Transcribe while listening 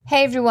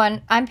Hey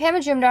everyone, I'm Pam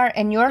Majumdar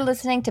and you're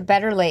listening to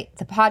Better Late,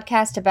 the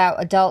podcast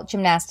about adult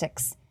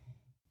gymnastics.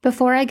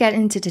 Before I get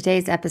into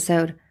today's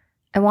episode,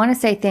 I want to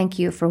say thank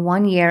you for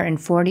 1 year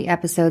and 40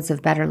 episodes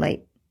of Better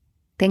Late.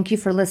 Thank you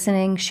for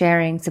listening,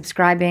 sharing,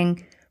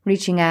 subscribing,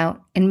 reaching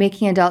out, and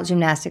making adult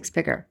gymnastics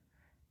bigger.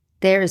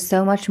 There is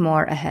so much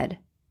more ahead.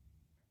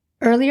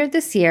 Earlier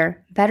this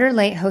year, Better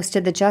Late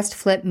hosted the Just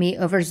Flip Meet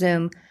over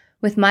Zoom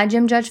with My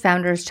Gym Judge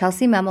founders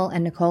Chelsea Memel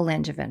and Nicole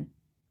Langevin.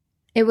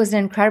 It was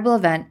an incredible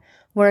event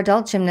where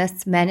adult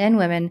gymnasts, men and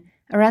women,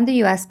 around the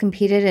U.S.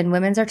 competed in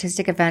women's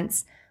artistic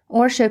events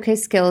or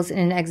showcased skills in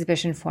an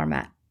exhibition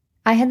format.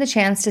 I had the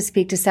chance to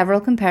speak to several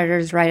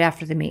competitors right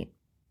after the meet.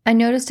 I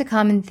noticed a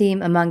common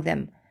theme among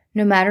them,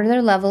 no matter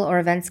their level or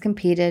events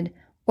competed,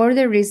 or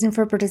their reason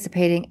for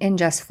participating in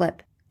Just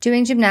Flip.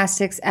 Doing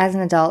gymnastics as an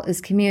adult is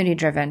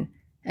community-driven,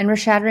 and we're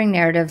shattering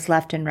narratives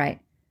left and right.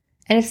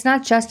 And it's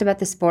not just about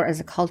the sport as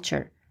a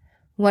culture.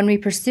 When we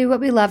pursue what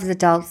we love as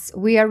adults,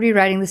 we are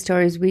rewriting the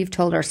stories we've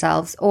told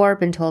ourselves or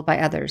been told by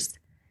others.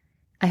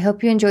 I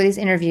hope you enjoy these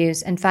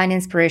interviews and find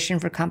inspiration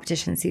for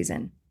competition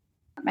season.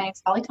 My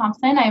name's Holly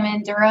Thompson. I'm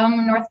in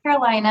Durham, North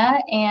Carolina,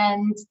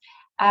 and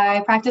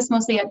I practice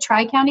mostly at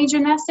Tri-County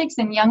Gymnastics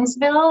in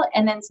Youngsville,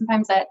 and then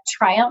sometimes at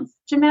Triumph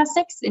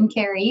Gymnastics in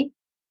Cary.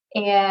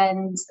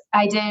 And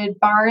I did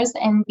bars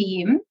and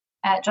beam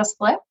at Just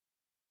Flip.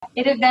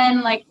 It had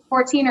been like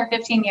 14 or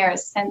 15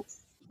 years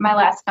since my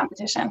last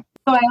competition.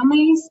 So I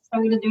only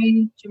started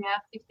doing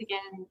gymnastics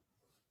again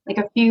like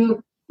a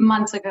few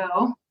months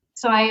ago.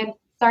 So I had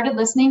started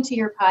listening to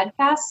your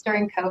podcast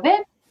during COVID.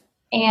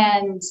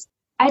 And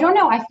I don't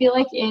know, I feel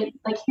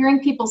like hearing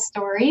people's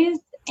stories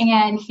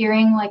and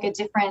hearing like a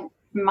different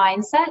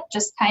mindset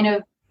just kind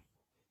of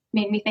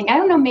made me think, I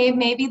don't know,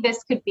 maybe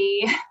this could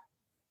be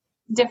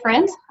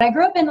different. I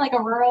grew up in like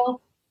a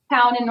rural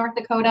town in North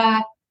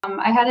Dakota.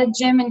 I had a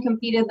gym and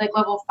competed like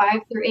level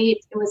 5 through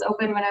 8. It was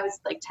open when I was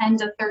like 10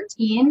 to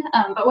 13.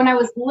 But when I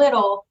was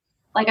little,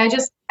 like I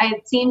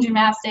had seen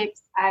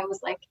gymnastics. I was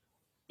like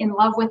in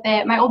love with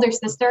it. My older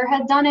sister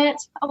had done it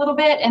a little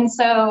bit. And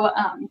so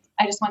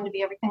I just wanted to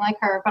be everything like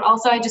her. But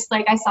also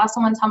I saw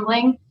someone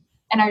tumbling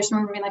and I just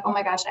remember being like, oh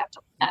my gosh, I have to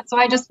learn that. So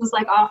I just was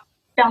like off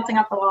bouncing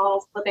off the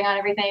walls, flipping on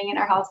everything in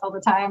our house all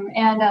the time.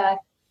 And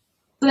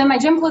so then my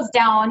gym closed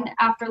down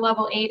after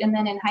level 8. And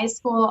then in high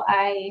school,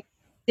 I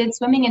did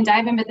swimming and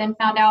diving, but then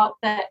found out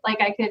that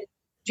like I could,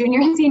 junior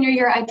and senior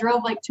year, I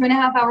drove like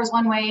 2.5 hours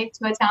one way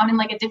to a town in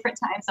like a different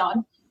time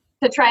zone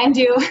to try and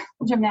do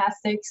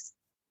gymnastics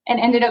and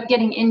ended up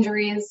getting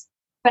injuries.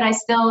 But I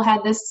still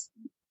had this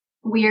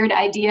weird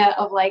idea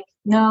of like,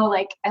 no,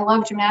 like I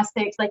love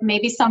gymnastics. Like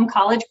maybe some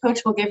college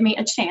coach will give me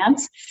a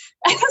chance.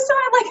 So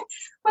I like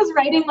was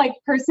writing like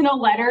personal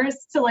letters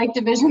to like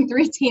Division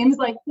III teams,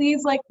 like,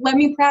 please, like, let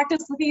me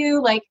practice with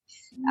you. Like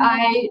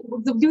I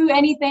will do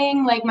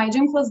anything. Like my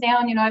gym closed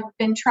down, you know, I've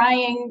been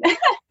trying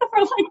for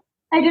like,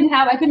 I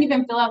couldn't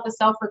even fill out the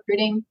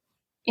self-recruiting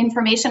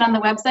information on the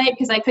website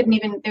because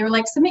they were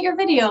like, submit your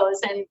videos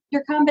and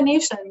your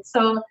combinations.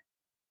 So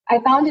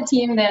I found a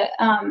team that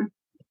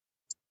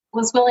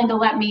was willing to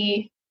let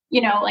me,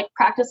 you know, like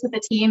practice with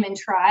the team and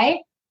try.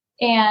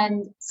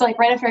 And so like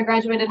right after I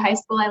graduated high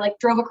school, I like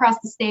drove across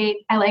the state.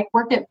 I like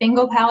worked at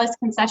Bingo Palace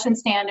concession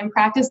stand and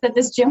practiced at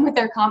this gym with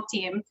their comp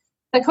team.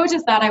 The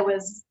coaches thought I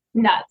was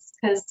nuts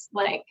because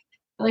like,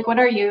 what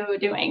are you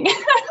doing?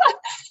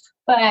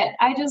 But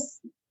I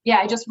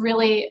just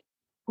really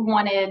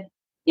wanted,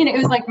 you know, it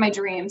was like my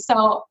dream.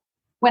 So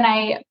when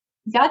I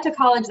got to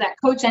college, that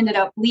coach ended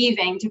up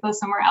leaving to go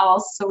somewhere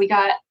else. So we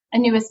got a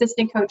new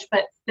assistant coach,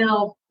 but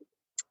still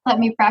let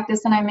me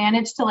practice. And I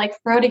managed to like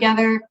throw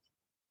together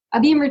a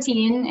beam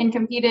routine and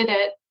competed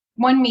at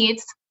one meet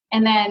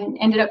and then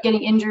ended up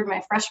getting injured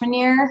my freshman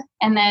year.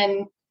 And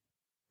then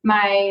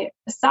my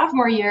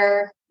sophomore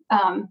year,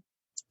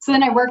 so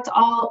then I worked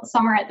all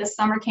summer at this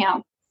summer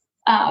camp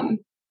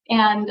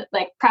and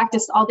like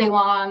practiced all day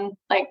long,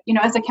 like, you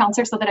know, as a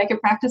counselor so that I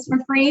could practice for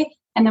free.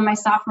 And then my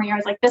sophomore year, I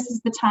was like, this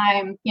is the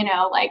time, you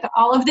know, like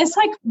all of this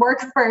like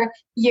work for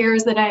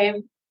years that I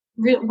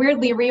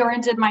weirdly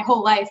reoriented my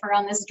whole life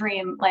around this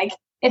dream. Like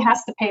it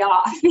has to pay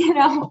off, you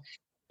know?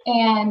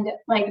 And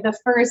like the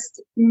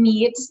first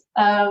meet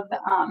of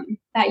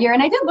that year,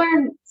 and I did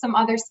learn some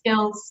other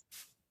skills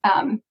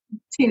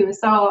too.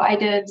 So I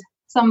did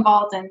some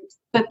vault,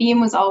 but beam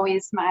was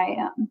always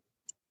my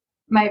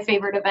my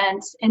favorite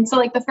event. And so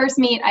like the first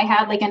meet, I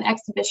had like an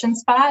exhibition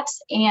spot,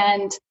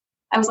 and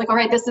I was like, all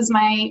right, this is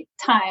my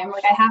time.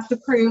 Like I have to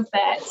prove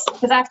that,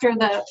 because after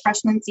the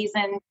freshman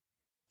season,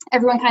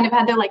 everyone kind of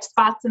had their like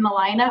spots in the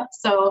lineup.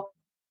 So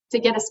to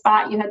get a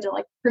spot, you had to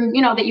like prove,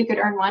 you know, that you could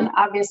earn one,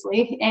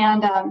 obviously.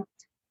 And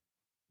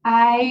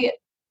I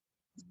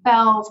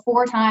fell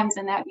 4 times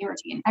in that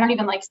routine. I don't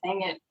even like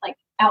saying it like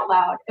out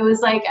loud. It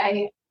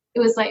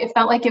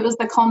felt like it was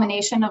the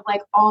culmination of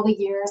like all the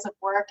years of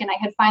work. And I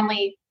had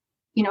finally,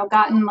 you know,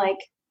 gotten like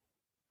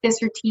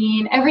this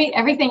routine.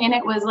 Everything in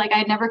it was like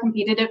I'd never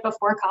competed it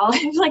before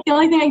college. Like the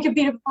only thing I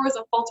competed before was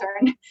a full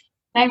turn.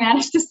 And I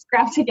managed to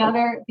scrap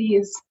together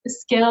these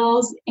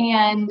skills,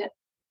 and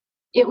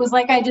it was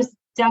like I just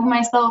dug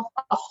myself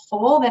a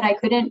hole that I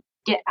couldn't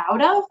get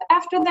out of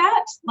after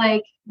that.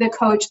 Like the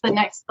coach the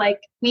next like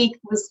week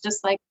was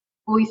just like,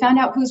 well, we found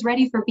out who's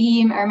ready for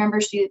beam. I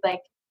remember she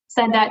like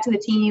said that to the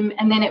team.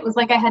 And then it was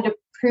like I had to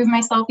prove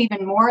myself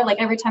even more. Like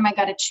every time I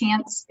got a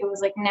chance, it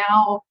was like,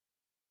 now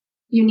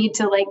you need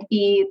to like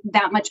be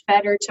that much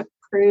better to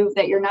prove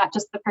that you're not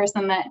just the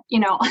person that, you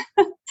know,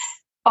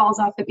 falls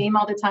off the beam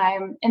all the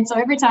time. And so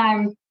every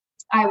time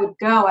I would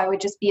go, I would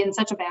just be in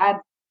such a bad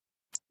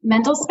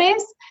mental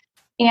space.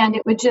 And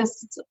it would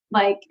just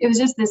like, it was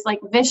just this like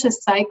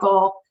vicious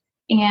cycle.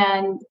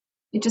 And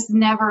it just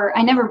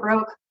I never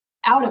broke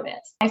out of it.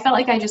 I felt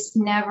like I just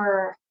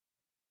never,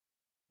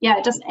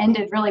 it just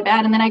ended really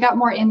bad. And then I got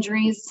more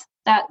injuries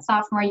that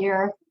sophomore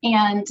year.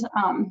 And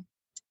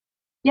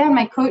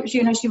my coach,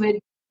 you know,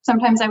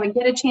 sometimes I would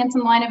get a chance in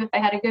the lineup if I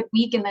had a good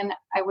week, and then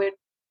I would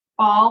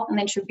fall, and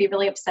then she would be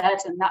really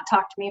upset and not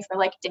talk to me for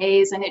like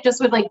days. And it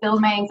just would like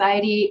build my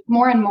anxiety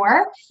more and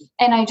more.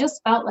 And I just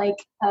felt like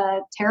a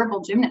terrible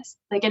gymnast.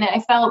 Like, and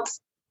I felt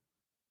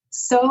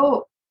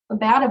so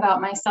bad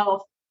about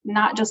myself,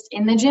 not just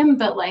in the gym,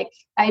 but like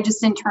I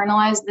just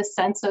internalized this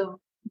sense of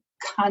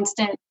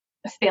constant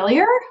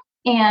failure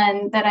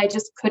and that I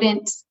just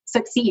couldn't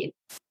succeed.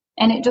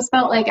 And it just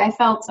felt like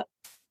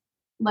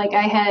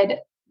I had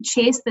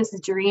chased this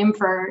dream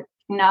for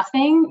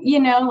nothing, you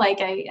know, like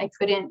I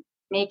couldn't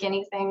make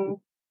anything.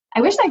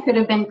 I wish I could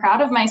have been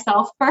proud of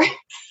myself for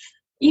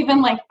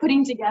even like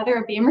putting together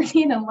a beam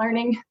routine and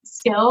learning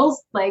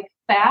skills like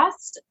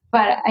fast,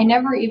 but I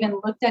never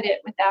even looked at it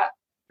with that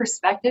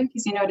perspective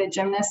because, you know, to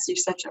gymnasts, you're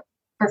such a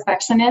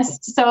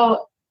perfectionist.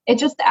 So it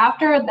just,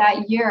 after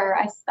that year,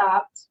 I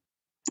stopped.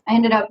 I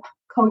ended up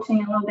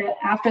coaching a little bit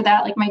after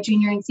that, like my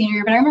junior and senior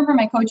year. But I remember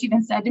my coach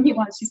even said to me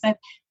once, she said,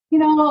 you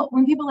know,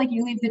 when people like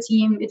you leave the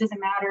team, it doesn't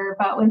matter.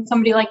 But when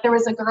somebody, like there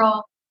was a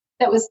girl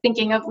that was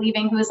thinking of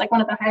leaving who was like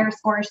one of the higher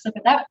scorers, so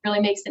that really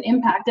makes an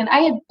impact. And I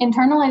had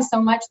internalized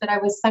so much that I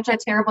was such a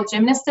terrible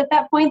gymnast at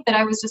that point that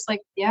I was just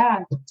like, yeah,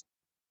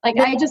 like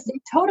I just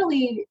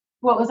totally,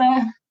 what was I?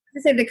 I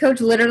say the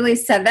coach literally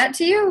said that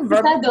to you? She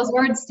said those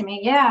words to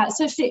me. Yeah.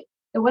 So it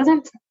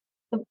wasn't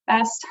the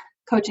best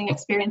coaching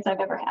experience I've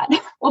ever had.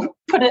 We'll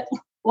put it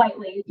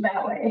lightly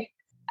that way.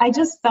 I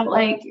just felt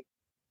like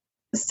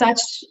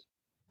such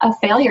a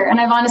failure. And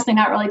I've honestly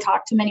not really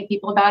talked to many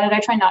people about it.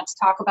 I try not to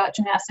talk about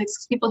gymnastics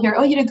because people hear,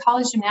 oh, you did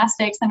college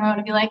gymnastics. And I want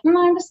to be like,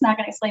 I'm just not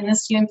going to explain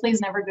this to you. And please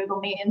never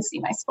Google me and see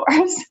my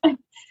scores.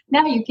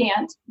 Now you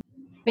can't.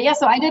 But yeah,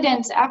 so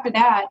after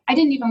that, I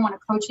didn't even want to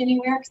coach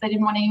anywhere because I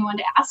didn't want anyone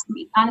to ask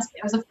me.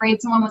 Honestly, I was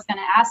afraid someone was going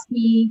to ask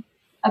me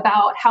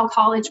about how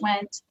college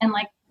went and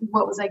like,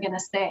 what was I going to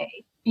say,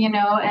 you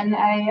know? And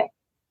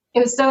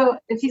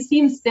it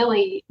seems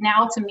silly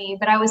now to me,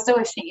 but I was so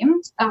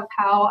ashamed of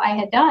how I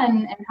had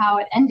done and how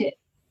it ended.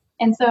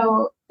 And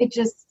so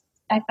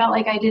I felt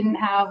like I didn't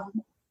have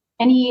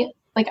any,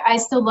 like I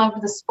still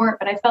loved the sport,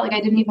 but I felt like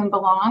I didn't even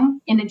belong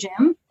in a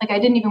gym. Like I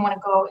didn't even want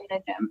to go in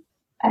a gym.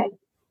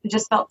 It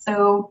just felt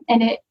so,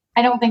 and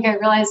I don't think I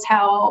realized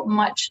how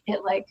much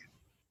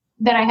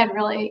that I had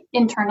really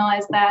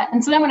internalized that.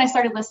 And so then when I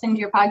started listening to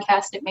your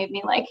podcast, it made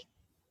me like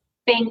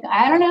think,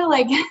 I don't know,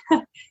 like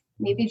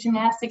maybe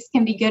gymnastics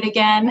can be good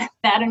again.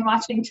 That and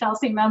watching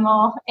Chelsea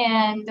Memel.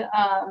 And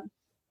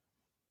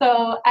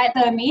so at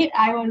the meet,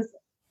 I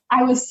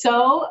was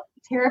so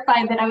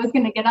terrified that I was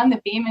going to get on the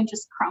beam and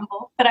just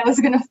crumble, that I was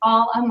going to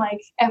fall on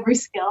like every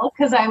skill.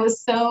 Cause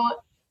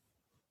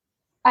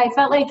I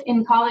felt like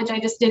in college, I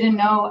just didn't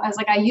know. I was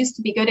like, I used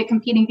to be good at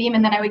competing beam,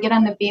 and then I would get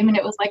on the beam and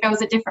it was like I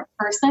was a different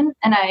person.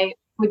 And I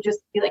would just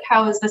be like,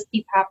 how does this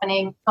keep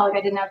happening? Felt like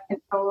I didn't have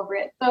control over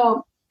it.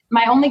 So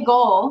my only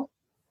goal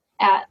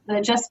at the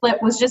Just Flip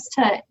was just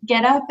to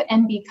get up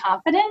and be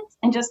confident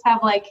and just have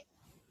like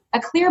a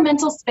clear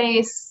mental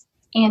space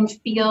and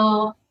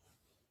feel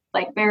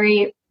like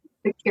very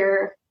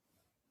secure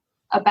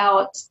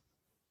about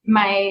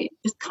my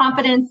just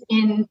confidence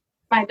in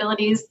my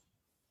abilities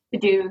to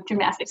do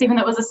gymnastics, even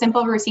though it was a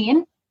simple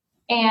routine.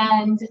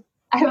 And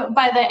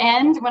by the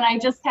end, when I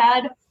just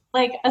had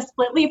like a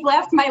split leap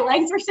left, my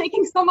legs were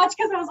shaking so much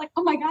because I was like,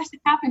 oh my gosh,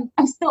 it happened.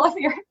 I'm still up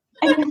here.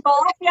 I didn't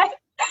fall yet.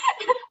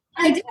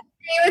 I did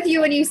agree with you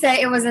when you say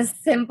it was a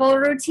simple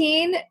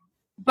routine,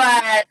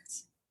 but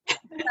I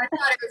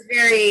thought it was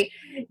very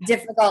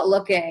difficult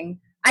looking.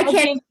 I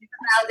can't see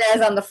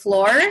Valdez on the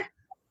floor,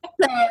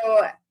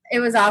 so it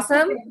was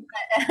awesome.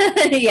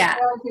 Yeah.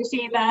 I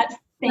appreciate that.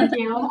 Thank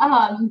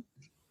you.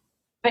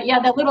 But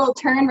yeah, that little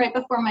turn right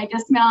before my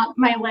dismount,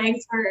 my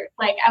legs were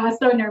like, I was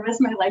so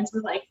nervous. My legs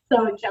were like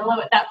so jello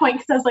at that point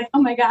because I was like,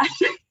 oh my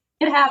gosh,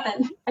 it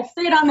happened. I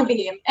stayed on the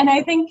beam. And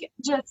I think it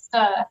just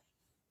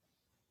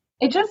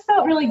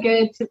felt really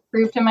good to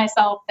prove to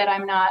myself that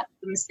I'm not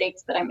the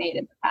mistakes that I made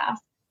in the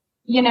past,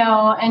 you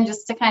know, and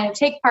just to kind of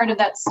take part of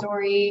that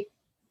story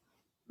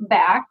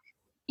back,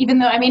 even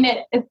though, I mean,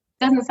 it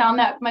doesn't sound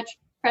that much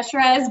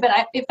pressurized, but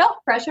it felt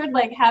pressured,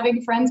 like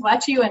having friends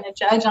watch you and a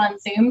judge on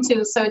Zoom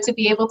too. So to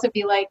be able to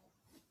be like,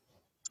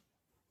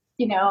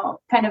 you know,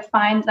 kind of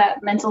find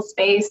that mental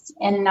space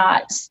and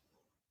not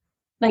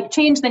like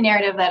change the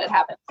narrative that had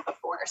happened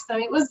before. So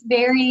it was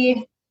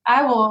this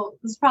will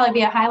probably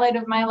be a highlight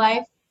of my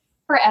life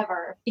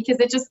forever, because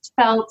it just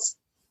felt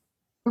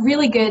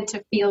really good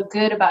to feel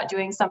good about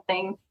doing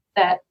something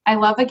that I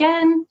love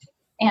again.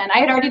 And I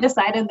had already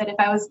decided that if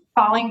I was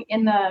falling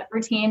in the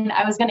routine,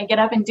 I was going to get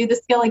up and do the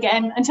skill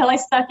again until I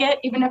stuck it,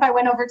 even if I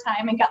went over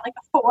time and got like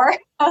a 4.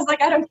 I was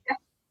like, I don't care.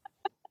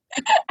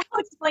 I'll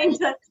explain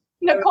to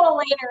Nicole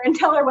later and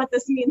tell her what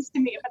this means to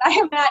me, but I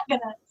am not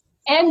going to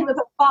end with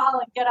a fall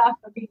and get off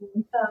the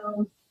beam.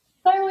 So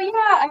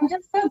yeah, I'm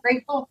just so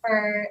grateful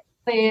for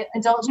the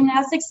adult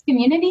gymnastics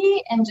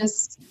community and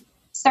just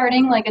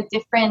starting like a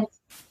different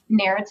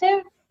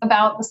narrative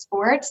about the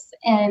sports.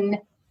 And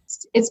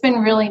it's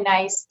been really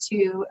nice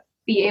to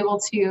be able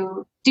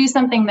to do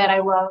something that I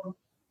love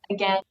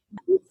again.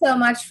 Thank you so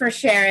much for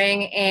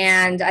sharing.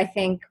 And I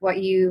think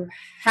what you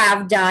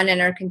have done and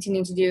are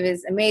continuing to do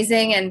is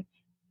amazing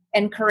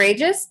and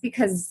courageous,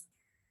 because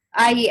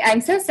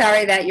I'm so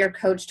sorry that your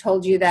coach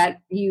told you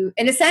that you,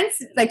 in a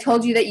sense, like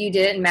told you that you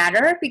didn't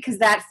matter, because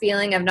that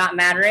feeling of not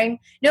mattering,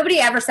 nobody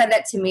ever said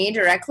that to me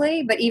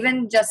directly, but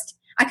even just,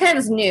 I kind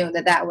of knew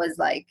that was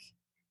like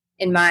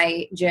in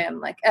my gym,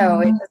 like, oh,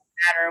 it doesn't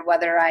matter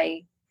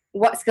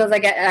what skills I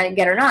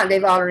get or not.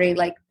 They've already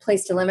like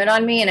placed a limit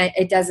on me, and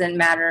it doesn't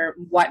matter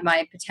what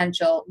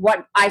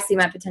I see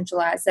my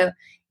potential as. So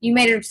you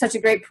made such a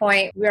great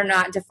point. We're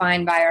not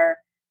defined by our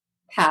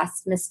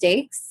past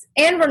mistakes,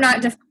 and we're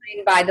not defined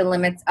by the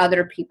limits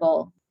other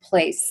people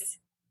place.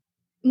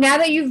 Now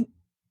that you've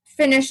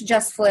finished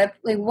Just Flip,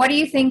 like, what do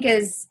you think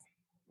is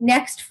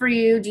next for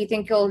you? Do you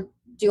think you'll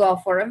do all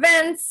 4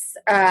 events?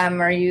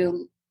 Do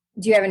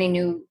you have any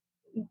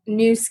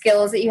new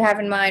skills that you have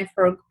in mind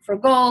for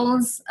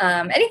goals?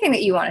 Anything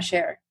that you want to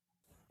share?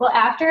 Well,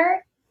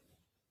 after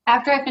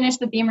I finished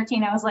the beam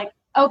routine, I was like,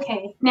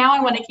 okay, now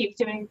I want to keep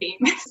doing beam.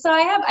 So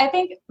I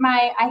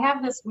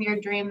have this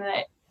weird dream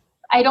that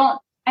I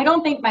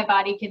don't think my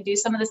body can do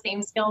some of the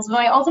same skills.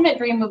 My ultimate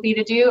dream would be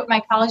to do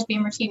my college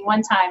beam routine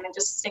one time and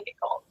just stick it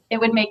cold. It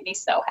would make me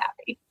so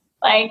happy.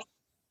 Like,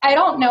 I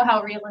don't know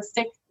how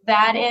realistic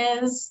that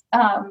is,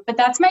 but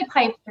that's my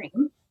pipe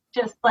dream.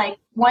 Just like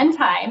one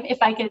time, if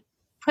I could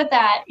put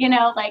that,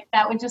 like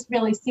that would just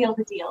really seal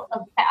the deal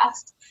of the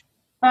past.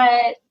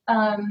 But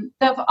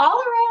the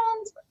all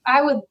around,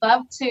 I would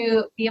love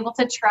to be able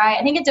to try.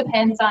 I think it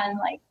depends on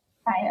like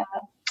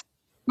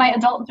my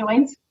adult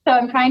joints. So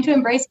I'm trying to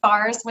embrace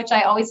bars, which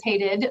I always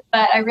hated,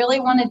 but I really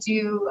want to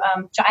do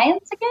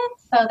giants again.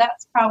 So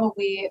that's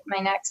probably my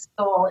next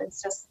goal,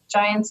 is just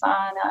giants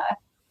on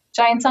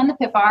the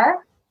pit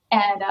bar,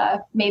 and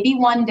maybe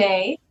one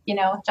day,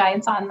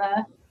 giants on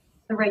the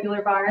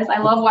regular bars. I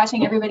love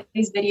watching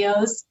everybody's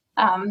videos.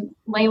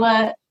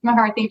 Layla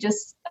Maharthi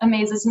just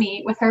amazes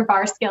me with her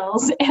bar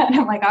skills, and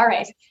I'm like, all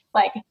right,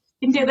 like, I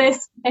can do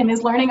this, and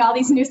is learning all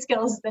these new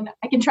skills, then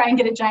I can try and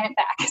get a giant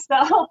back.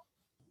 So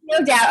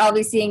no doubt I'll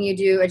be seeing you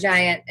do a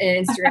giant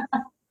in Instagram.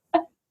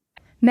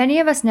 Many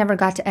of us never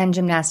got to end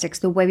gymnastics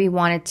the way we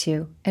wanted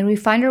to, and we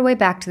find our way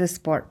back to the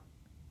sport.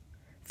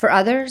 For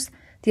others,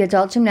 the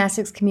adult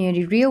gymnastics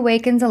community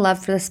reawakens a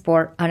love for the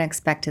sport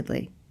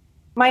unexpectedly.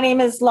 My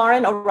name is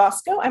Lauren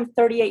Orozco. I'm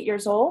 38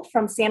 years old,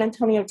 from San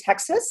Antonio,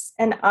 Texas,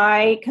 and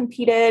I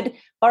competed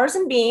bars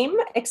and beam,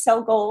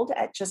 Excel Gold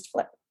at Just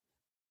Flip.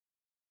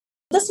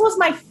 This was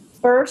my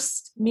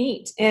first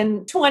meet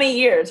in 20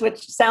 years,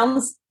 which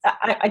sounds,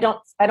 I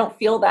don't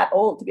feel that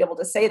old to be able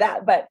to say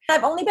that, but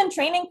I've only been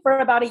training for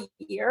about a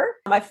year.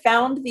 I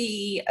found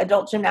the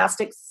adult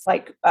gymnastics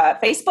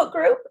Facebook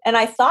group, and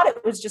I thought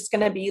it was just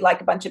going to be like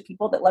a bunch of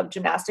people that love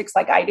gymnastics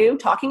like I do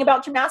talking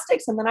about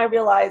gymnastics. And then I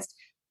realized,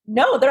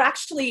 no, they're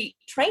actually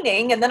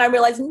training. And then I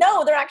realized,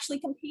 no, they're actually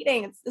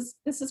competing.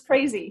 This is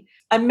crazy.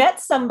 I met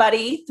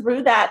somebody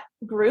through that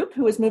group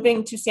who was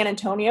moving to San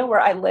Antonio,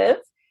 where I live.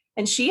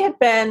 And she had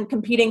been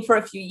competing for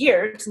a few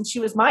years, and she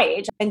was my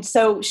age. And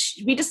so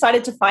we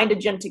decided to find a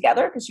gym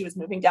together because she was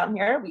moving down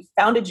here. We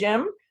found a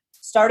gym,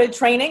 started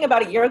training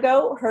about a year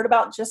ago, heard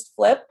about Just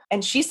Flip,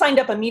 and she signed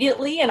up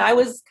immediately. And I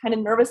was kind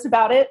of nervous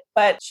about it,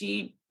 but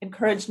she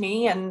encouraged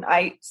me, and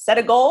I set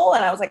a goal,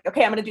 and I was like,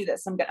 okay, I'm going to do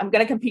this. I'm going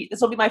to compete.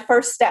 This will be my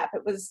first step.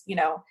 It was,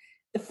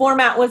 the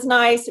format was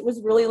nice. It was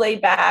really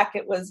laid back.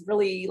 It was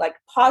really like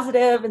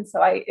positive. And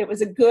so it was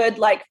a good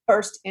like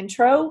first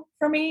intro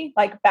for me,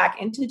 like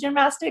back into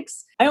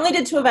gymnastics. I only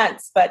did 2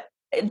 events, but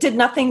it did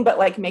nothing but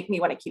like make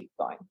me want to keep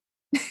going.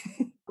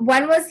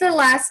 When was the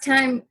last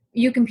time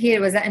you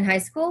competed? Was that in high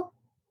school?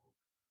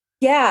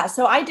 Yeah.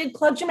 So I did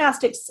club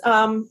gymnastics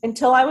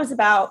until I was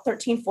about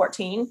 13,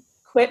 14,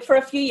 quit for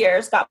a few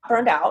years, got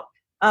burned out.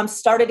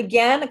 Started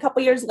again a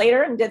couple years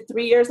later and did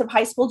 3 years of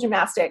high school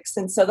gymnastics.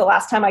 And so the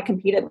last time I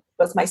competed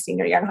was my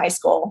senior year in high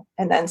school,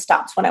 and then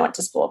stopped when I went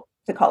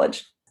to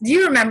college. Do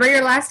you remember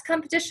your last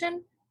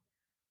competition?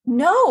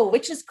 No,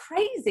 which is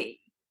crazy.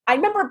 I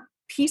remember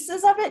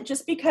pieces of it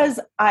just because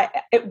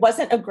it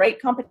wasn't a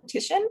great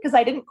competition because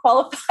I didn't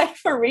qualify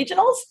for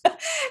regionals.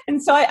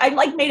 And so I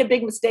like made a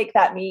big mistake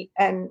that meet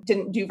and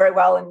didn't do very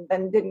well and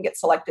then didn't get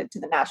selected to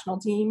the national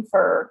team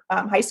for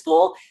high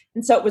school.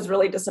 And so it was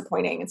really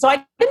disappointing. And so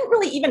I didn't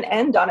really even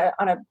end on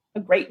a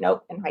great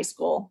note in high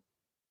school.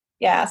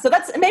 Yeah. So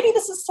maybe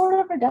this is sort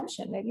of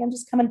redemption. Maybe I'm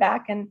just coming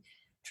back and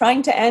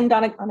trying to end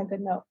on a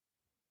good note.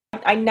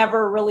 I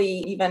never really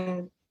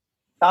even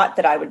thought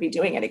that I would be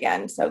doing it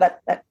again. So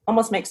that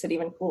almost makes it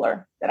even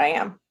cooler that I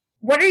am.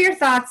 What are your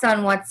thoughts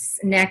on what's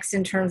next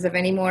in terms of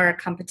any more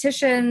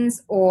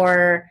competitions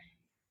or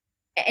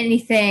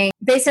anything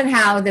based on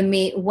how the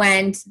meet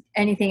went,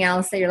 anything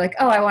else that you're like,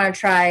 oh, I want to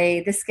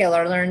try this skill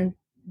or learn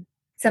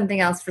something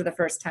else for the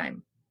first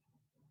time?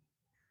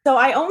 So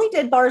I only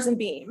did bars and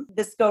beam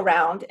this go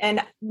round. And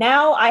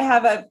now I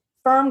have a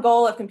firm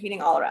goal of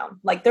competing all around.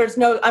 Like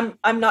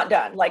I'm not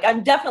done. Like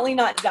I'm definitely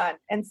not done.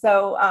 And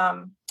so,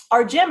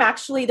 our gym,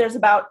 actually, there's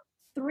about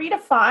 3 to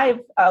 5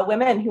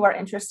 women who are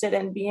interested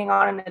in being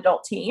on an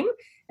adult team.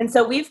 And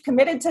so we've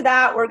committed to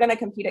that. We're going to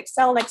compete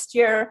Excel next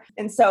year.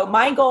 And so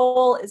my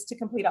goal is to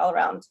complete all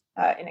around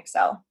in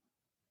Excel.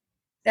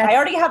 I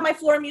already have my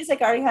floor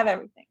music. I already have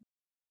everything.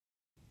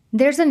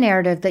 There's a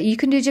narrative that you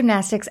can do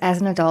gymnastics as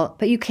an adult,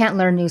 but you can't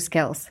learn new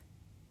skills.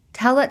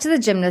 Tell that to the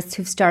gymnasts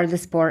who've started the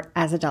sport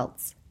as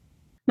adults.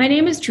 My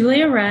name is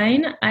Julia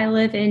Ryan. I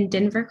live in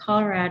Denver,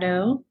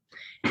 Colorado.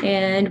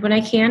 And when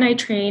I can, I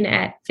train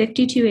at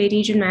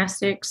 5280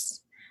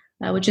 Gymnastics,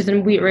 which is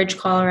in Wheat Ridge,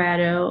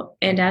 Colorado.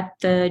 And at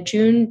the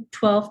June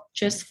 12th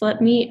Just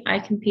Flip meet, I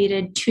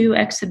competed 2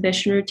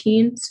 exhibition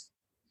routines.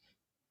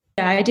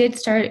 Yeah, I did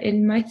start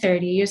in my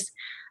 30s.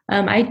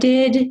 I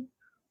did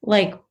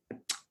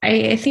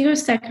I think it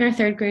was 2nd or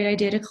 3rd grade. I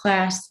did a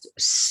class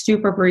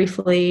super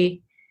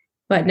briefly,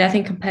 but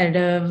nothing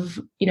competitive.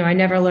 I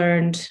never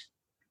learned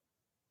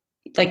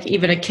like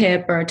even a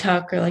kip or a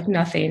tuck or like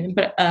nothing.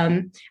 But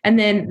and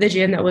then the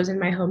gym that was in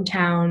my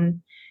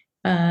hometown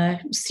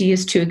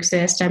ceased to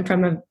exist. I'm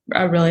from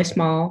a really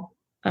small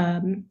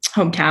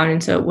hometown,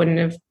 and so it wouldn't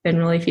have been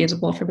really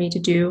feasible for me to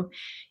do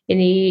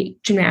any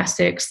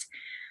gymnastics.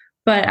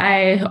 But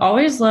I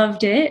always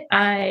loved it.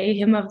 I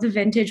am of the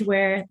vintage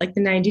where like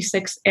the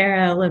 96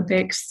 era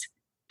Olympics,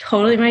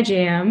 totally my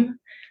jam.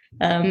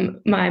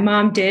 My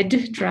mom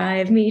did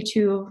drive me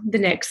to the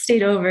next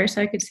state over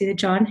so I could see the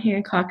John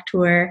Hancock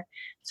tour.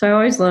 So I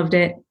always loved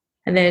it.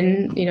 And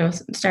then,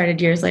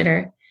 started years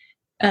later.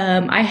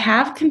 I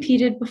have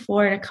competed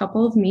before in a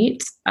couple of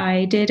meets.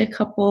 I did a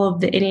couple of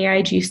the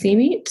NAIGC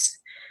meets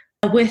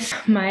with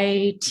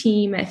my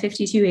team at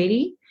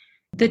 5280.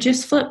 The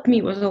Just Flip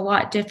meet was a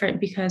lot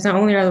different because not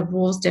only are the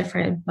rules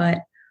different, but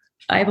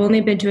I've only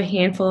been to a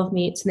handful of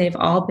meets, and they've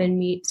all been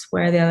meets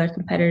where the other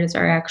competitors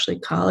are actually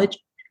college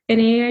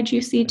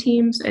NAIGC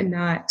teams and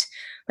not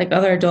like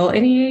other adult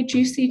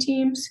NAIGC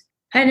teams.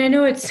 And I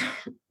know it's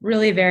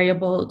really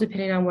variable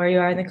depending on where you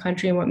are in the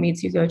country and what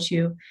meets you go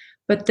to.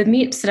 But the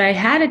meets that I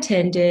had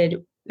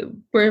attended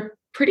were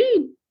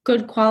pretty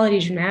good quality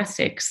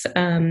gymnastics.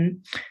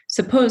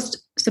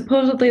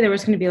 Supposedly there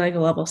was going to be like a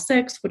level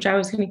 6, which I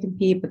was going to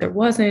compete, but there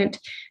wasn't.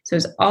 So it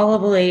was all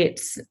level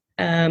 8s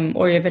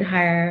or even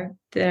higher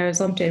that I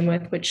was lumped in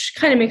with, which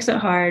kind of makes it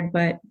hard,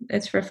 but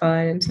it's for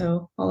fun. And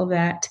so all of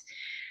that.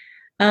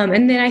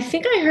 And then I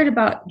think I heard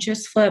about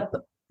Just Flip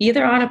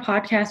either on a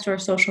podcast or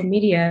social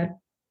media.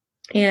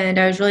 And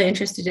I was really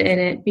interested in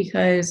it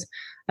because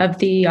of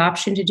the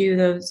option to do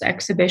those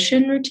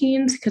exhibition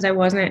routines because I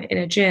wasn't in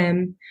a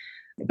gym.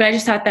 But I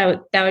just thought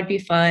that would be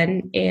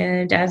fun.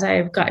 And as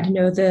I've gotten to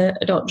know the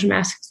adult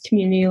gymnastics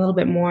community a little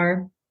bit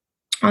more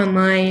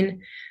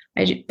online,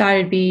 I thought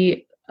it'd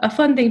be a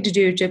fun thing to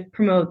do to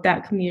promote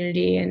that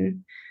community.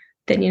 And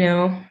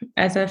then,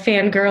 as a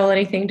fangirl,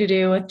 anything to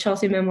do with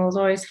Chelsea Mimmel is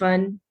always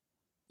fun.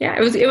 Yeah,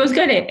 it was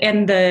good.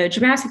 And the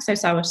gymnastics I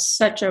saw was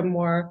such a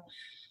more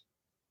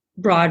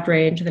broad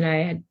range than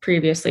I had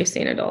previously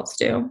seen adults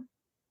do.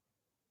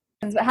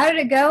 How did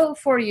it go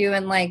for you?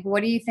 And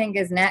what do you think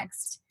is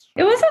next?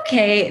 It was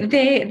okay.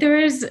 There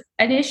was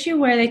an issue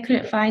where they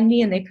couldn't find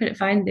me and they couldn't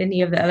find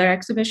any of the other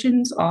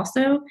exhibitions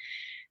also.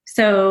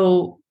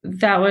 So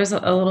that was a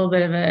little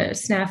bit of a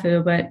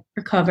snafu, but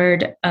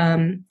recovered.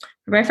 For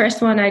my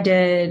first one, I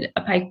did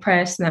a pike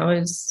press and that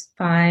was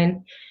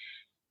fine.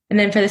 And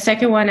then for the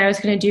second one, I was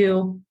going to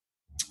do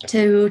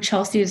to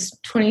Chelsea's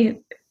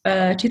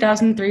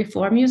 2003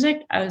 floor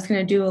music. I was going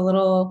to do a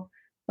little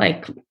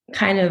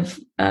kind of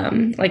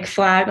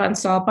flag on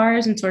salt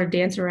bars and sort of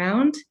dance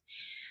around.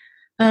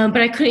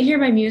 But I couldn't hear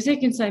my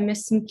music, and so I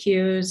missed some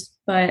cues.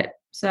 So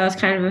that was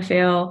kind of a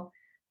fail.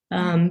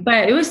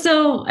 But it was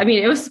still,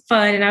 it was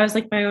fun, and I was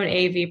my own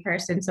AV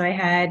person, so I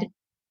had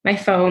my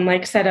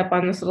phone set up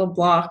on this little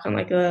block on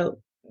a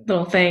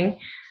little thing.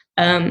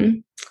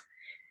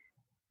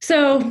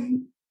 So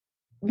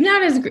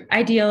not as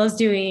ideal as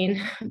doing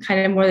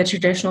kind of more the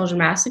traditional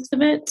gymnastics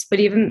events, but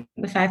even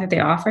the fact that they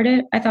offered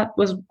it, I thought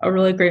was a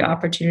really great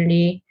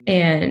opportunity.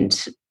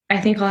 And I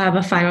think I'll have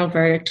a final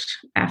verdict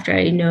after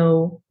I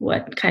know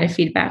what kind of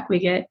feedback we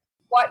get.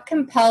 What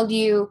compelled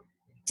you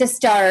to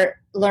start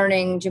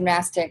learning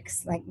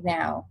gymnastics like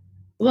now?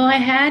 Well, I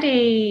had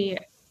a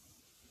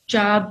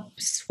job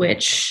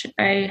switch.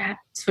 I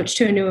switched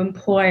to a new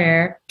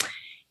employer,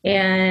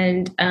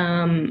 and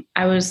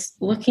I was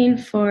looking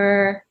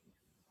for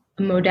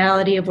a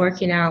modality of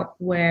working out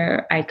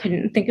where I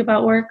couldn't think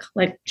about work,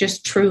 like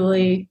just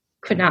truly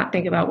could not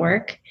think about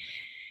work.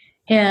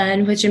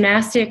 And with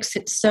gymnastics,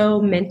 it's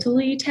so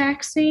mentally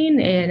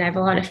taxing, and I have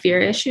a lot of fear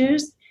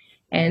issues.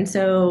 And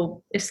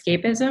so,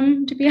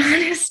 escapism, to be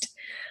honest.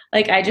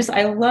 Like,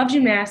 I love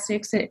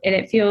gymnastics, and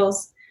it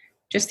feels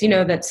just,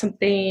 that's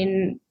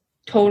something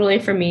totally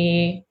for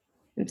me.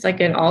 It's like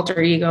an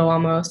alter ego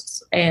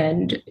almost.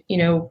 And,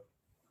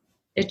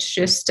 it's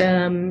just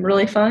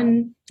really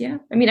fun. Yeah.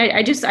 I mean,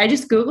 I just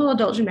Googled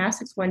adult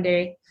gymnastics one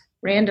day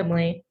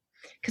randomly,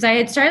 because I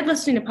had started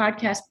listening to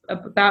podcasts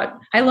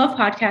I love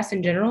podcasts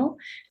in general.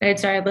 And I had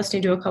started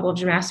listening to a couple of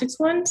gymnastics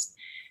ones.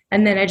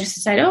 And then I just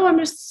decided, I'm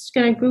just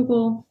going to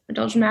Google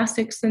adult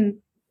gymnastics. And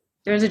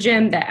there was a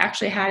gym that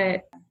actually had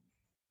it.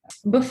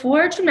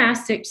 Before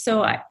gymnastics,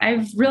 so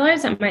I've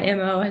realized that my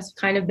MO has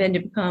kind of been to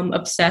become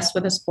obsessed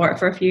with a sport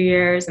for a few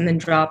years and then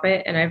drop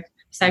it. And I've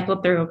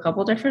cycled through a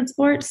couple different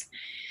sports.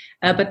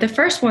 But the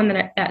first one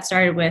that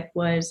started with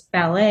was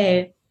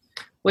ballet,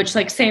 which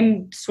like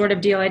same sort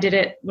of deal. I did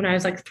it when I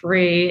was like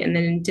 3 and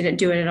then didn't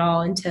do it at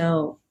all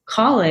until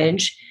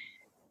college.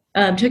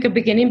 Took a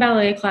beginning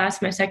ballet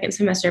class my second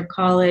semester of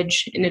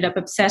college, ended up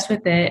obsessed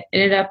with it,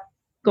 ended up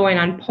going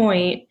on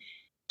point.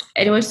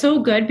 And it was so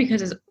good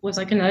because it was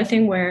like another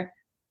thing where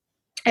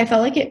I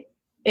felt like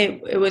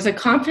it was a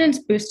confidence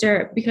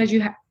booster, because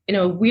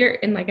weird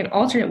in like an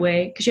alternate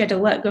way, because you had to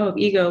let go of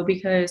ego,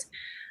 because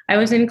I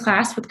was in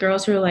class with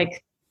girls who were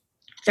like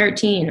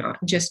 13,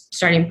 just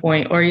starting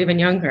point, or even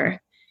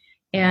younger.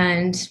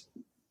 And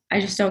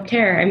I just don't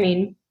care. I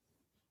mean,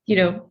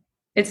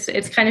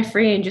 it's kind of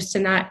freeing just to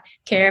not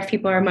care if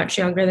people are much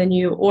younger than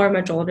you or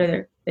much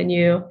older than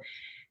you.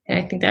 And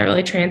I think that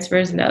really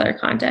transfers into other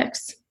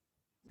contexts.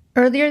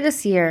 Earlier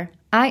this year,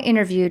 I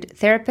interviewed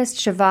therapist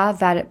Shiva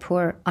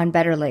Vaditpur on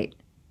Better Late.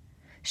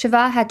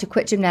 Shiva had to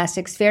quit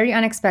gymnastics very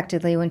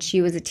unexpectedly when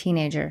she was a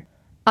teenager.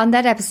 On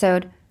that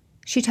episode,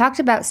 she talked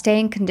about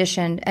staying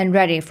conditioned and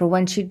ready for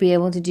when she'd be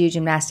able to do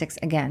gymnastics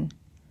again.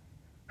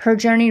 Her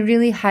journey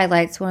really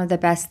highlights one of the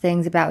best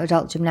things about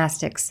adult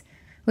gymnastics,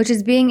 which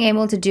is being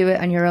able to do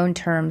it on your own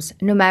terms,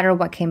 no matter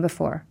what came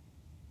before.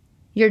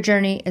 Your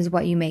journey is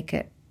what you make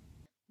it.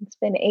 It's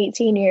been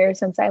 18 years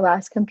since I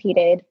last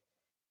competed.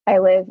 I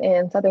live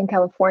in Southern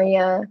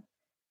California.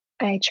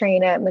 I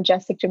train at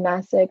Majestic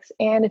Gymnastics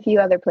and a few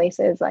other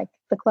places like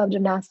the Club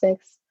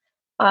Gymnastics.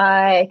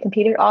 I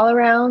competed all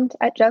around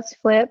at Just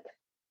Flip,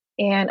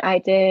 and I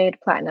did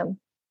platinum.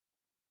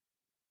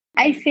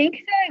 I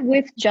think that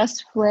with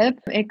Just Flip,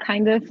 it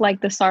kind of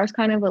like the stars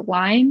kind of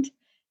aligned,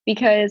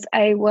 because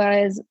I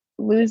was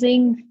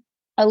losing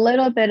a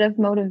little bit of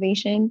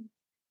motivation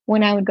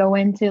when I would go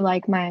into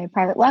like my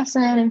private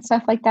lesson and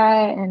stuff like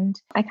that. And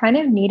I kind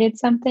of needed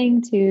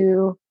something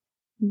to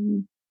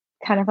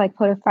kind of like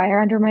put a fire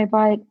under my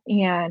butt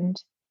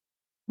and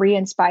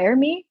re-inspire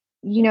me.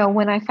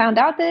 When I found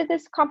out that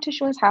this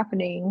competition was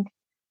happening,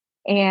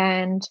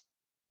 and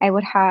I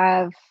would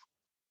have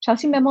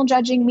Chelsea Memel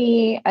judging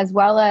me, as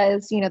well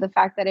as, the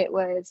fact that it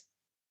was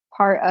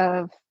part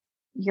of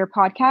your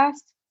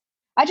podcast,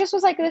 I just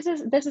was like, this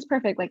is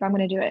perfect. Like, I'm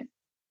going to do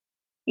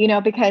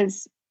it,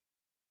 because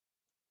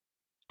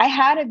I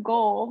had a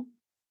goal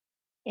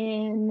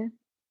in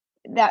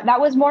that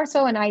was more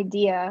so an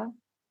idea,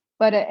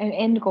 but an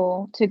end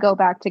goal to go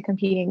back to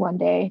competing one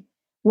day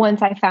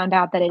once I found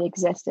out that it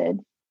existed.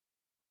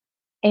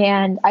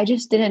 And I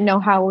just didn't know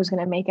how I was going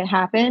to make it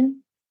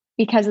happen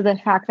because of the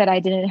fact that I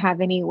didn't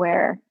have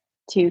anywhere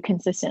to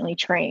consistently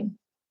train.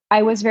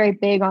 I was very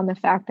big on the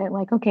fact that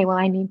like, okay, well,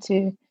 I need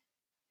to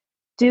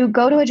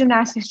go to a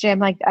gymnastics gym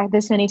like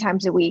this many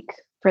times a week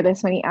for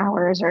this many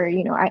hours, or,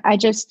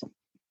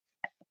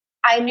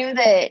 I knew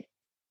that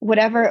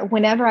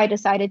whenever I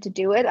decided to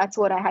do it, that's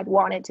what I had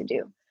wanted to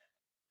do.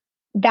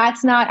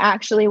 That's not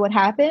actually what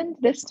happened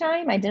this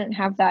time. I didn't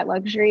have that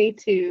luxury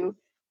to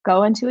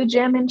go into a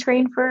gym and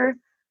train for,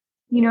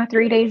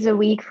 3 days a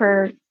week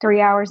for 3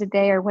 hours a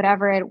day or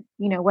whatever,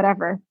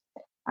 whatever.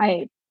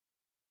 I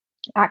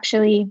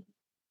actually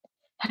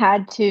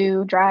had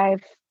to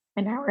drive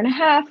an hour and a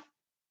half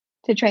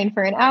to train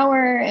for an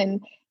hour.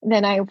 And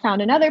then I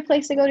found another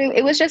place to go to.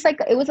 It was just like,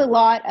 it was a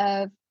lot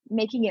of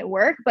making it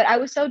work, but I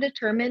was so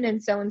determined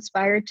and so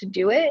inspired to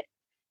do it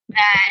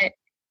that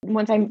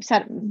once I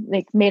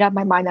made up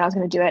my mind that I was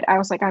going to do it, I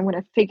was like, I'm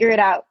going to figure it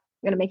out.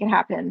 I'm going to make it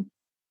happen.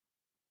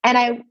 And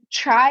I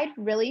tried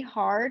really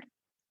hard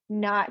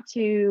not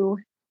to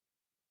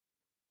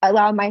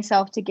allow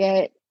myself to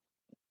get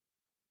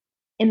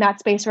in that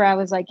space where I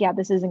was like, yeah,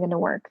 this isn't going to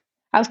work.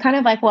 I was kind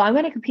of like, well, I'm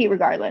going to compete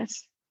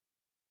regardless.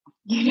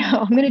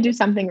 I'm going to do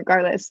something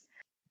regardless.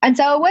 And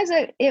so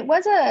it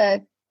was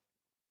a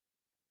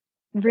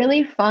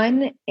really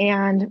fun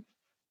and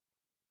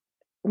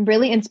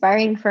really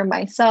inspiring for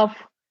myself.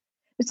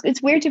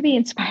 It's weird to be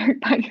inspired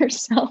by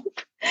yourself,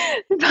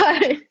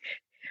 but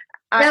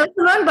Now,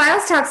 Simone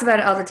Biles talks about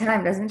it all the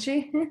time, doesn't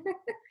she?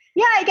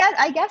 Yeah,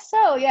 I guess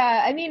so.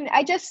 Yeah. I mean,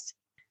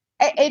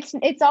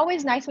 it's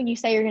always nice when you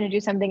say you're going to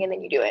do something and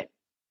then you do it.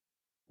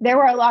 There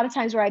were a lot of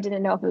times where I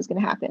didn't know if it was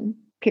going to happen.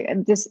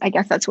 I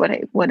guess that's what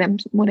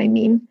I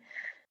mean.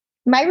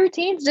 My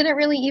routines didn't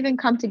really even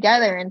come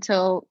together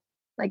until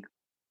like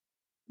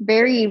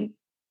very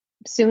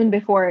soon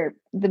before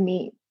the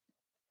meet.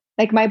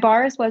 Like my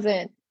bars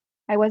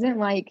I wasn't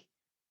like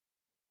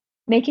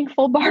making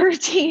full bar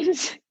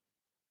routines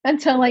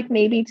until like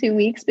maybe 2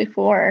 weeks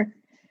before.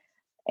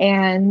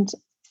 And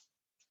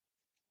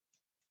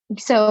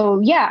so,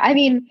 yeah, I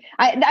mean,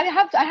 I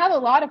have a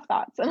lot of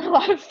thoughts and a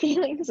lot of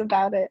feelings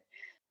about it,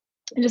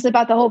 just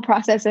about the whole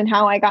process and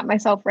how I got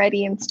myself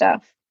ready and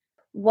stuff.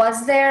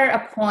 Was there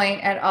a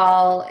point at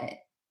all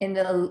in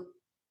the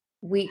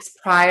weeks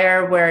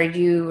prior where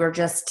you were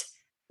just,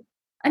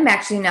 I'm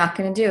actually not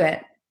going to do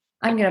it.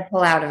 I'm going to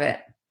pull out of it?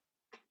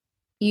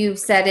 You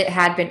said it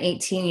had been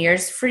 18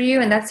 years for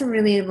you, and that's a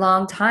really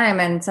long time.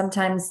 And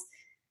sometimes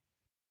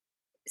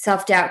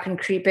self-doubt can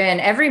creep in.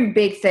 Every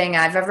big thing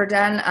I've ever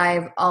done,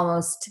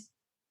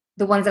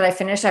 the ones that I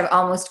finished, I've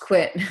almost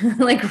quit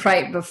like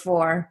right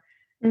before.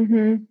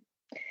 Mm-hmm.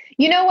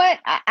 You know what?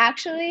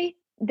 Actually,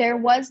 there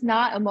was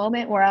not a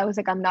moment where I was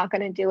like, I'm not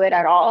going to do it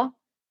at all.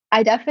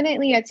 I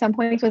definitely at some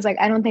point was like,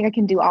 I don't think I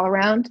can do all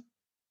around.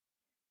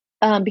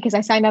 Because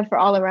I signed up for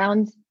all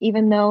around,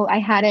 even though I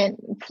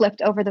hadn't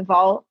flipped over the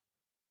vault.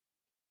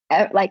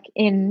 Like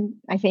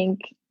I think,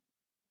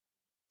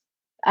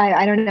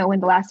 I don't know when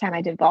the last time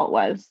I did vault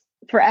was.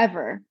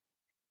 Forever.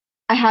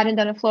 I hadn't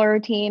done a floor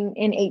routine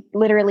in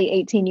literally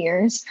 18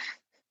 years.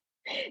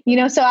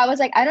 So I was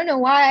like, I don't know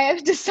why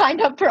I've just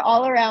signed up for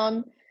all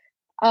around.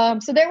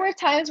 So there were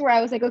times where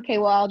I was like, okay,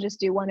 well, I'll just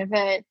do one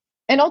event.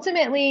 And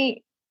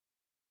ultimately,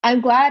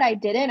 I'm glad I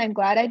didn't. I'm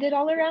glad I did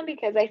all around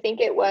because I think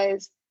it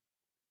was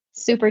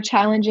super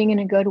challenging in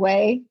a good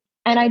way.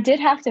 And I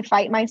did have to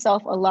fight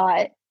myself a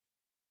lot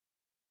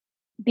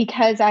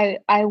because I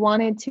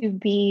wanted to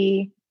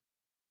be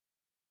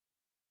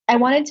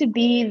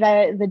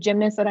the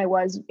gymnast that I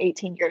was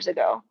 18 years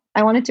ago.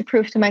 I wanted to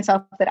prove to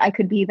myself that I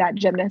could be that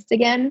gymnast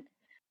again.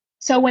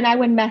 So when I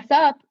would mess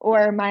up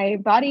or my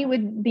body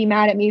would be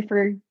mad at me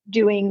for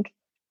doing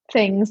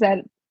things that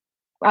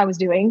I was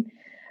doing,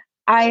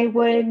 I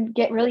would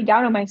get really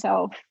down on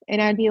myself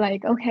and I'd be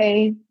like,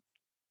 okay,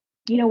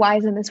 why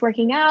isn't this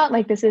working out?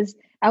 Like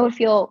I would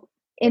feel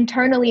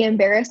internally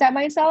embarrassed at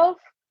myself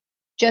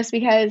just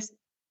because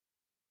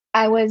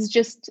it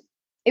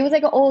was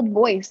like an old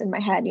voice in my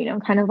head,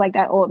 kind of like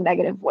that old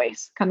negative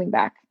voice coming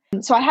back.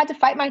 So I had to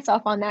fight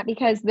myself on that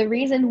because the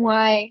reason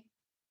why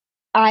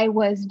I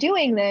was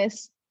doing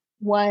this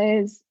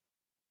was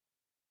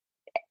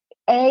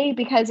A,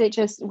 because it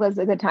just was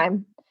a good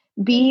time.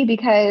 B,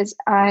 because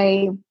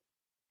I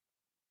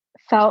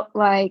felt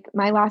like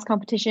my last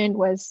competition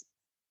was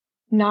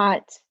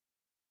not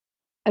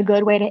a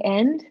good way to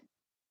end.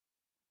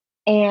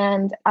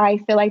 And I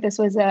feel like this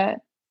was a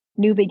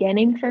new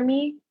beginning for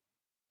me.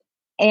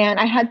 And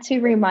I had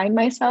to remind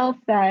myself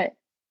that,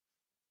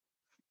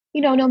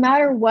 no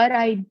matter what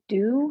I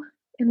do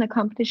in the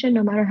competition,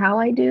 no matter how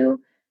I do,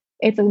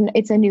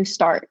 it's a new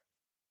start.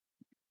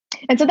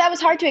 And so that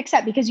was hard to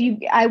accept because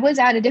I was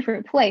at a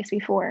different place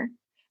before.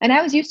 And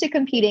I was used to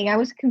competing. I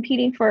was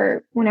competing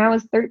when I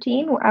was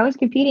 13. I was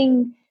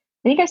competing,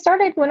 I think I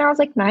started when I was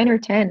like 9 or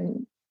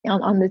 10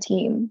 on the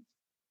team.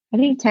 I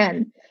think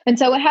 10. And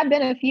so it had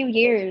been a few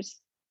years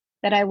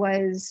that I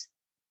was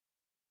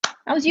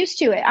used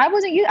to it. I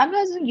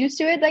wasn't used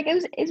to it. Like it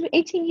was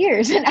 18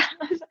 years and I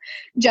was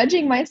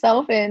judging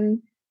myself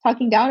and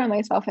talking down on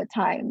myself at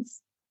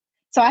times.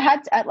 So I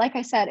had to, like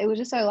I said, it was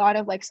just a lot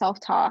of like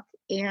self-talk.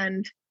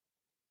 And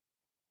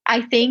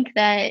I think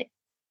that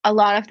a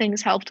lot of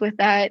things helped with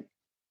that.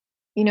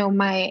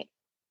 My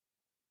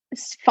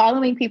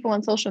following people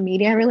on social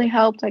media really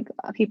helped, like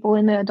people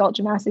in the adult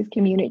gymnastics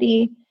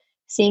community,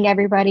 seeing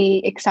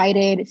everybody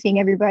excited, seeing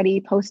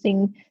everybody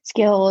posting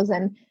skills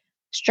and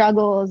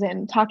struggles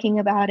and talking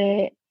about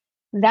it.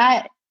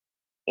 That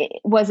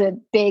was a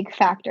big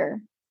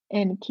factor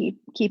in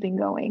keeping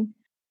going.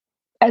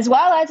 As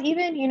well as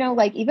even,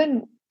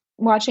 even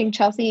watching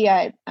Chelsea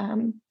at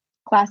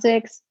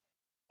classics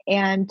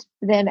and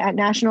then at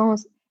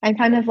nationals and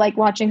kind of like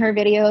watching her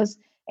videos,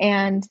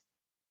 and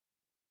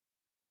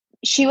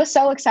she was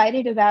so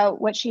excited about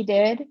what she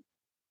did,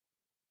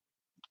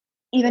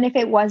 even if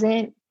it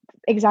wasn't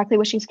exactly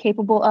what she's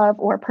capable of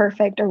or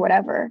perfect or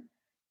whatever.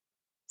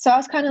 So I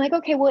was kind of like,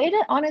 okay, well, it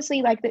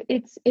honestly, like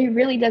it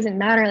really doesn't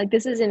matter. Like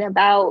this isn't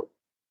about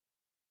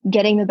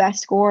getting the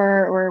best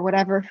score or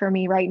whatever for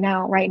me right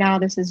now. Right now,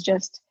 this is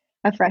just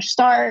a fresh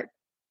start.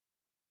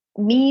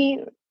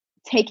 Me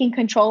taking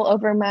control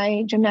over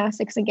my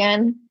gymnastics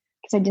again,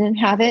 because I didn't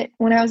have it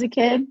when I was a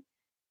kid,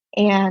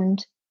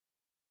 and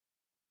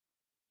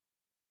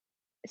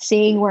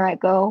seeing where I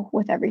go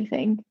with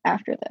everything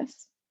after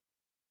this.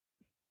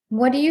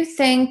 What do you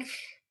think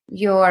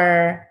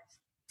your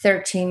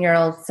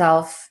 13-year-old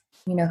self,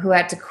 who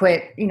had to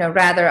quit,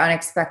 rather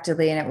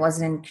unexpectedly and it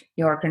wasn't in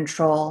your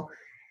control,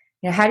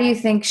 How do you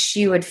think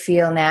she would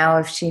feel now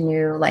if she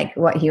knew like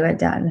what you had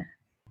done?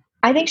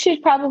 I think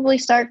she'd probably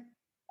start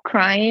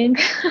crying.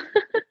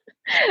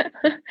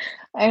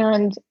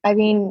 And I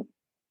mean,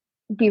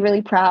 be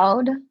really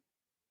proud.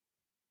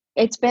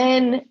 It's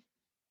been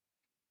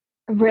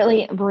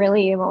really,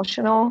 really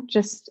emotional.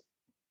 Just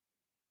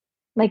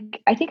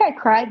like, I think I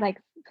cried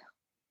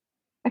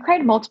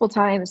multiple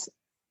times,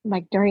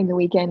 like during the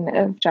weekend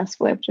of Just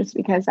Flip, just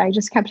because I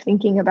just kept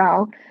thinking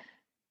about,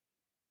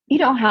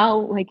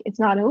 how like it's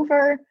not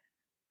over.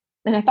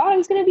 And I thought it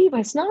was going to be, but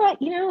it's not,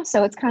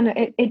 so it's kind of,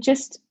 it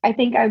just, I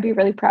think I would be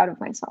really proud of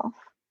myself.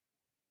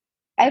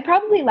 I'd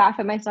probably laugh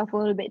at myself a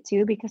little bit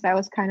too, because I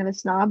was kind of a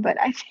snob, but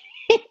I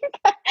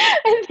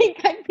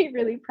think I'd be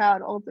really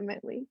proud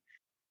ultimately.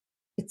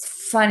 It's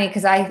funny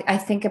because I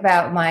think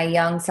about my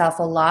young self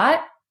a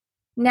lot.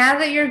 Now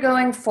that you're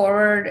going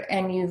forward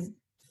and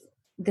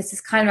this is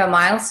kind of a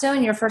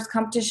milestone, your first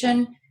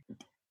competition,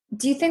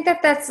 do you think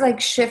that that's like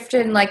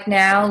shifted like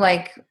now,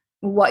 like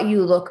what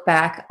you look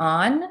back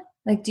on?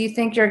 Like, do you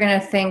think you're going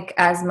to think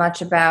as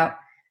much about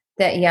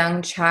that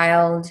young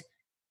child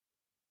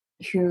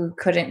who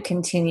couldn't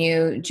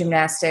continue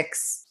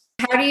gymnastics?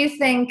 How do you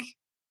think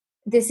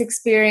this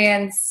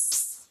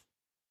experience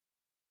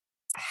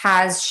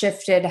has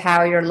shifted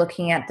how you're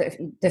looking at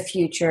the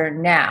future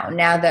now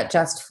that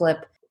Just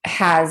Flip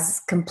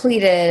has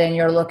completed and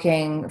you're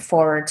looking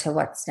forward to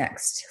what's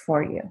next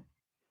for you?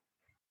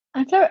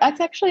 That's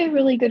actually a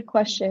really good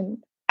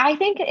question. I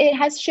think it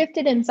has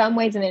shifted in some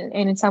ways, and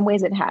in some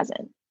ways it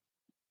hasn't.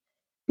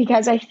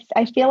 Because I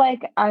feel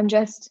like I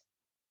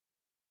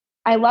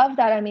love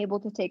that I'm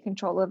able to take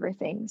control over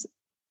things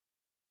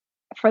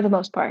for the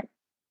most part.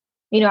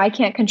 I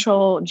can't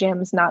control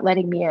gyms not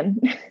letting me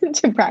in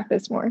to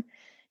practice more.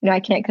 I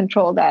can't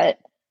control that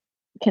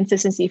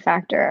consistency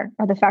factor,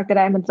 or the fact that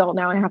I'm an adult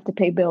now and I have to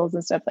pay bills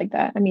and stuff like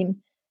that. I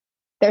mean,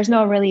 there's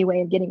no really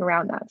way of getting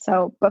around that.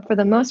 So, but for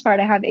the most part,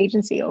 I have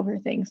agency over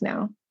things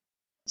now.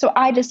 So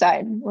I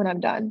decide when I'm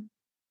done,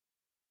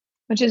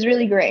 which is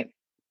really great.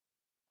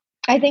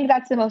 I think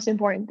that's the most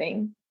important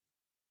thing.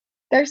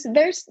 I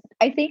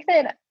think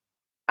that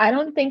I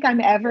don't think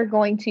I'm ever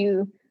going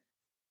to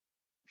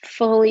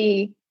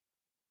fully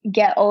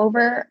get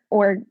over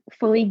or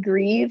fully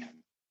grieve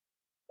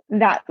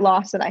that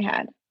loss that I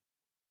had.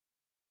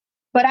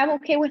 But I'm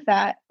okay with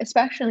that,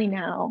 especially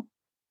now,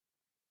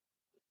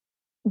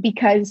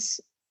 because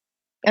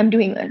I'm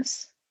doing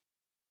this.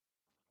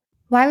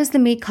 Why was the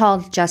meet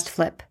called Just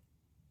Flip?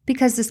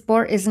 Because the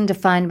sport isn't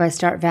defined by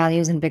start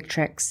values and big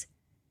tricks.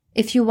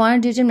 If you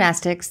want to do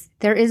gymnastics,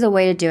 there is a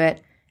way to do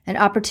it, and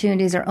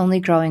opportunities are only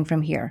growing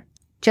from here.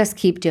 Just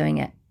keep doing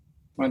it.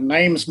 My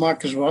name is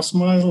Marcus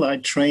Rossmeisel. I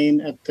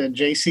train at the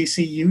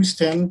JCC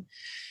Houston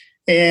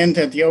and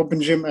at the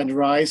Open Gym at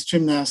Rise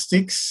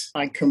Gymnastics.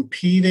 I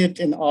competed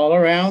in all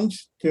around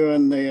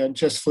during the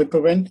Just Flip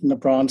event in the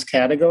bronze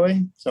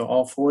category, so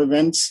all 4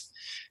 events,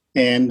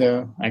 and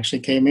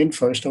actually came in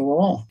first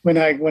overall. When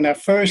I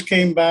first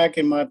came back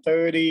in my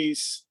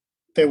 30s,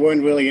 there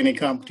weren't really any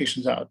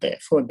competitions out there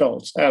for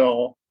adults at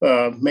all.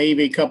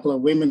 Maybe a couple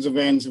of women's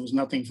events. It was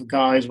nothing for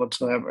guys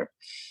whatsoever.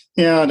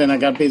 Then I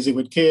got busy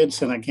with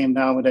kids, and I came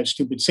down with that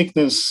stupid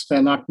sickness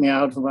that knocked me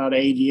out for about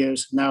 8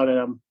 years. Now that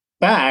I'm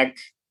back,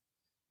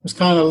 I was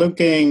kind of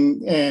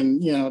looking,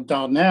 and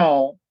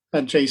Darnell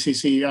at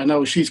JCC, I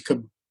know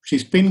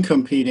she's been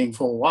competing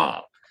for a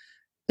while.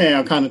 And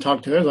I kind of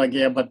talked to her like,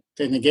 yeah, but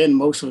then again,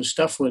 most of the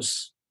stuff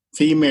was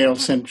female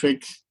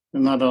centric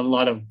and not a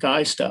lot of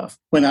guy stuff.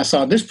 When I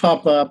saw this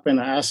pop up and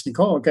I asked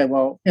Nicole, okay,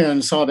 well,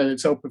 and saw that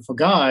it's open for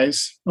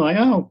guys, I'm like,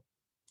 oh,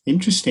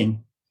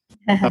 interesting.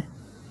 Of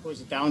course,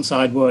 the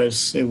downside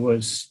was it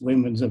was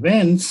women's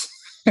events.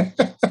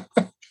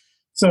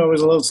 So I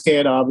was a little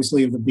scared,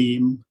 obviously, of the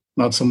beam.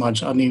 Not so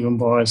much uneven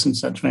bar,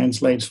 since that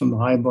translates from the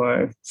high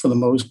bar for the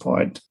most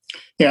part.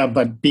 Yeah,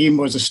 but beam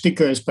was a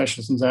sticker,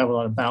 especially since I have a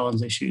lot of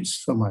balance issues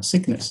from my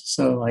sickness.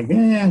 So like,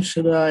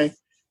 should I?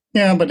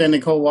 Yeah, but then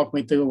Nicole walked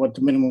me through what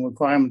the minimum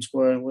requirements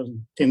were. It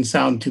didn't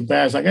sound too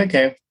bad. It's like,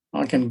 okay,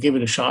 I can give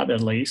it a shot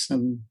at least.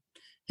 And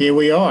here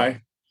we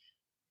are.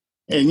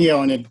 And,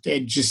 and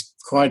it just,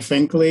 quite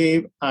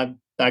frankly, I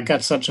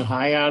got such a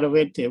high out of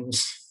it. It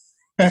was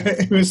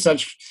it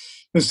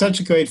was such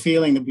a great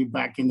feeling to be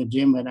back in the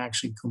gym and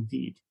actually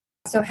compete.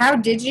 So how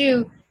did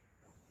you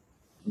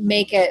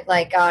make it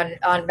like on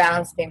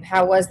balance beam?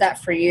 How was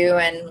that for you?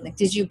 And like,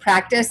 did you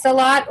practice a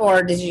lot,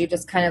 or did you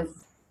just kind of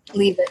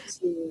leave it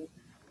to?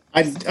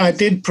 I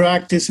did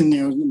practice,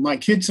 and my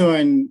kids are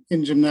in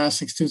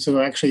gymnastics too. So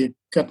I actually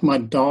got my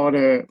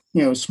daughter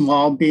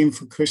small beam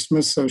for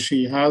Christmas, so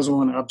she has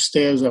one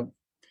upstairs. I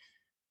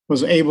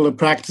was able to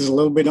practice a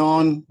little bit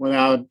on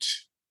without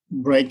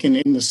breaking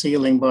in the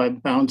ceiling by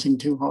bouncing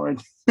too hard.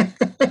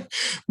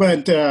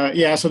 But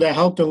so that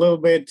helped a little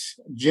bit.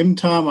 Gym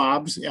time,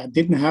 obviously, I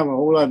didn't have a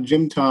whole lot of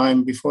gym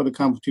time before the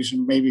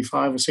competition, maybe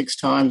 5 or 6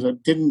 times.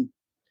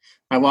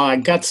 I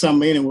got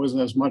some in, it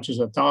wasn't as much as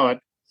I thought.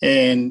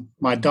 And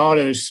my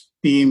daughter's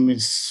beam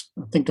is,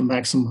 I think the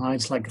maximum height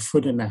is like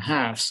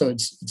 1.5 feet. So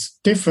it's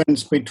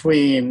difference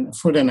between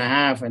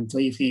 1.5 feet and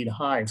 3 feet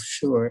high for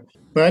sure.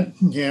 But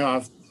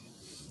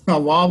I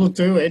wobbled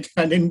through it.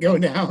 I didn't go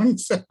down.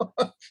 So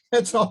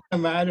that's all that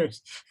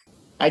matters.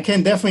 I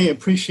can definitely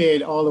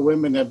appreciate all the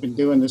women that have been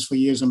doing this for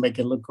years and make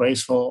it look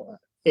graceful.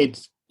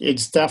 It's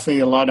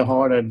definitely a lot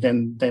harder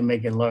than they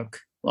make it look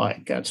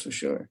like, that's for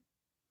sure.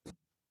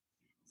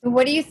 So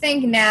what do you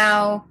think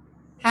now,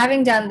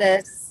 having done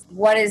this,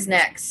 what is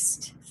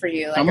next for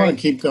you? I'm going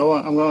to keep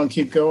going. I'm going to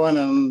keep going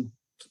and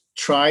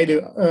try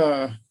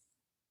to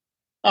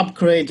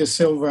upgrade to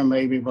silver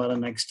maybe by the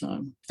next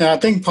time. And I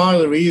think part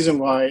of the reason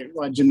why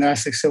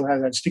gymnastics still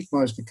has that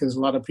stigma is because a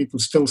lot of people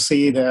still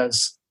see it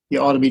as you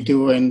ought to be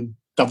doing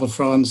double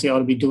fronts, you ought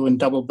to be doing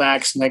double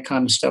backs and that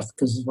kind of stuff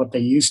because it's what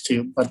they're used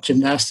to. But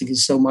gymnastics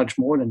is so much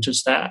more than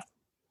just that.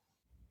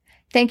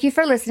 Thank you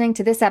for listening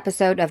to this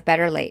episode of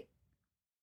Better Late.